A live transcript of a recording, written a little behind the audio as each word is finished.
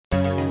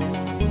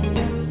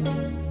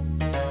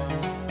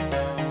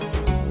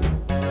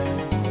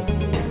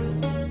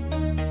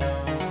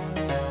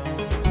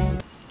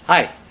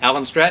Hi,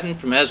 Alan Stratton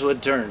from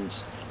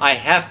Woodturners. I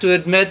have to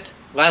admit,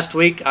 last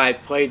week I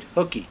played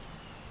hooky.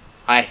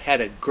 I had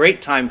a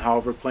great time,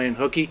 however, playing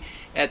hooky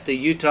at the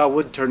Utah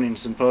Woodturning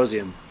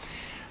Symposium.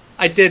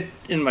 I did,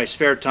 in my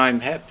spare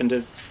time, happen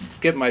to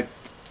get my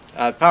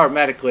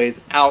Powermatic lathe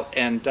out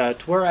and to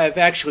where I've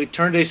actually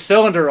turned a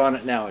cylinder on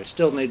it now. I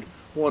still need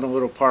one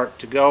little part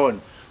to go,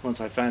 and once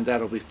I find that,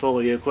 it'll be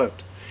fully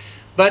equipped.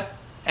 But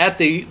at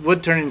the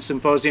Woodturning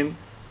Symposium,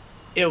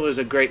 it was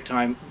a great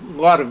time. A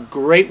lot of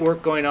great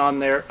work going on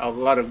there, a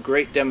lot of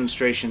great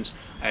demonstrations.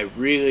 I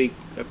really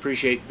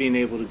appreciate being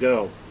able to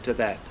go to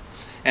that.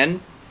 And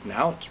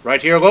now it's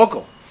right here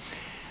local.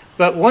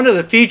 But one of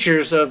the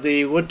features of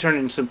the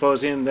Woodturning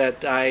Symposium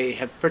that I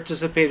have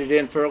participated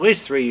in for at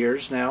least 3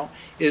 years now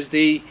is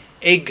the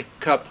egg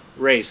cup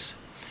race.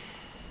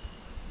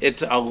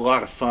 It's a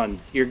lot of fun.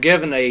 You're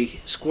given a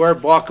square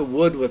block of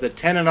wood with a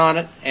tenon on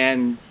it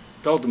and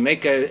told to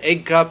make an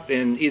egg cup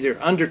in either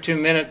under 2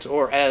 minutes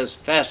or as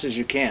fast as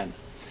you can.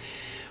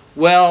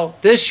 Well,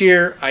 this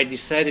year I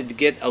decided to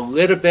get a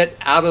little bit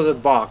out of the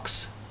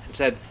box and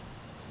said,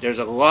 there's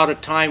a lot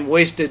of time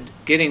wasted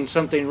getting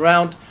something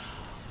round.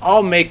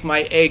 I'll make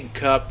my egg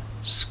cup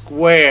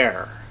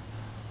square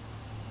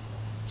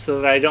so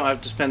that I don't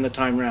have to spend the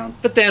time round.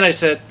 But then I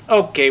said,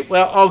 okay,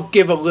 well, I'll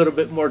give a little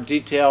bit more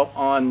detail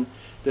on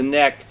the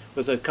neck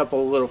with a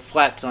couple of little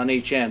flats on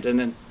each end, and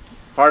then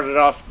part it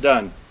off,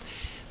 done.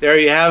 There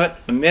you have it,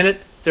 1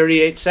 minute,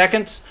 38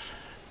 seconds.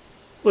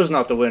 Was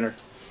not the winner.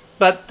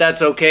 But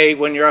that's okay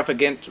when you're up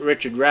against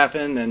Richard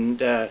Raffin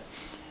and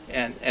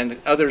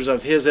others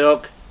of his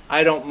ilk.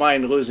 I don't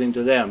mind losing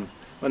to them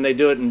when they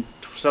do it in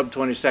sub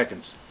 20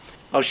 seconds.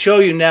 I'll show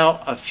you now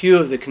a few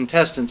of the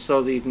contestants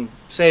so that you can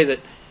say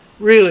that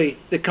really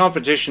the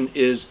competition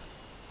is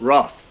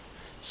rough.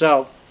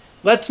 So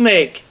let's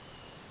make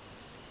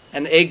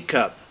an egg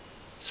cup.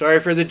 Sorry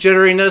for the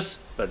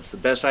jitteriness, but it's the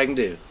best I can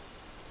do.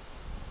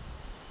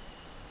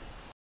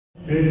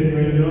 Basic,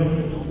 ready to go?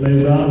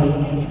 Lays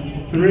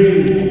on.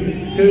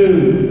 3,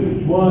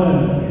 2,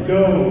 1,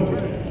 go.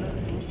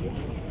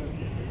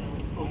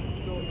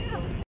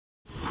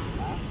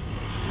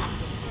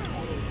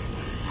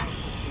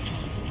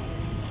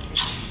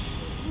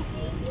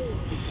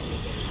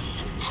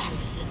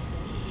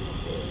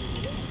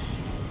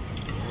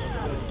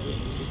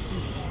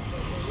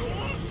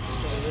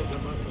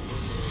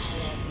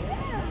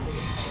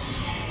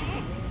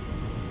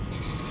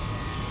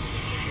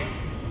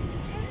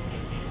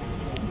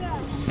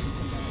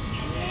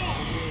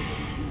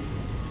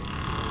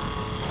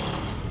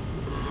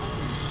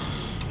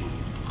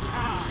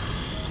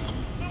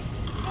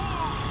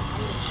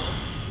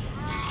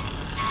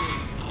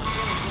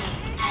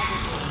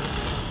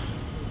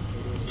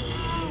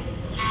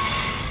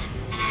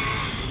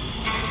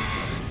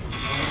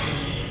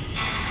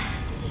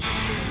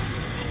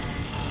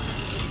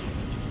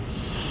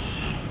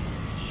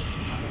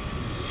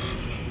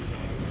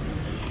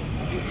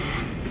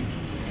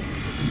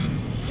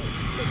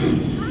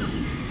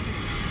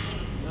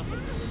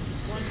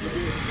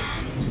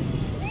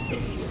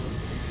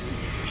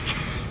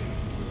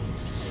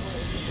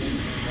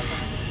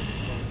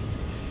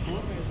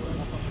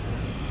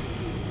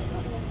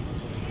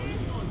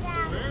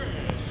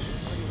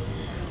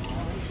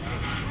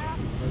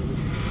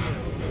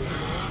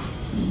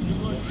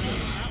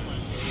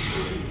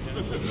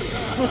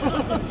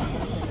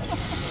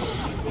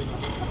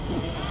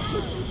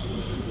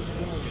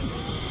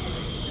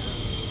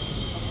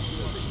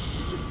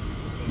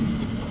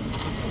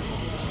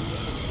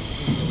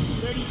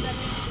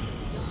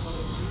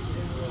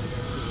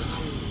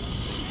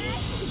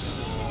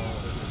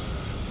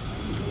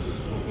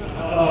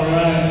 All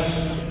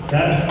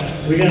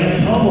right, we got a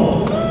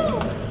pummel.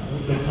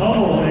 The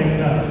pummel egg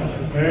cup.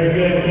 Very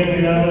good, thank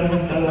you, Alan.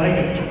 I like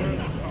it.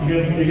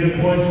 You get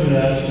points for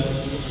that.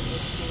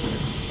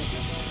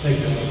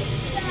 Thanks, Alan.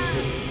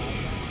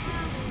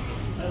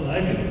 I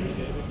like it.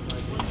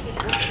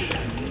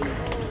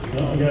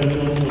 Well, we got a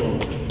little.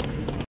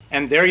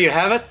 And there you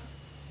have it,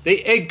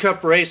 the egg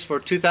cup race for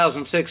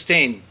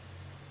 2016.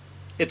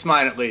 It's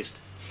mine at least.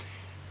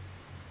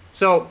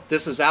 So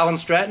this is Alan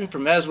Stratton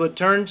from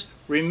Woodturners.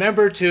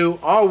 Remember to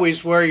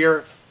always wear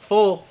your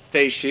full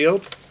face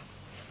shield.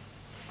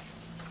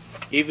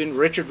 Even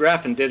Richard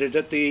Raffin did it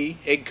at the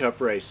egg cup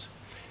race.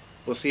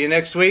 We'll see you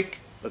next week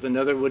with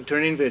another wood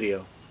turning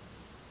video.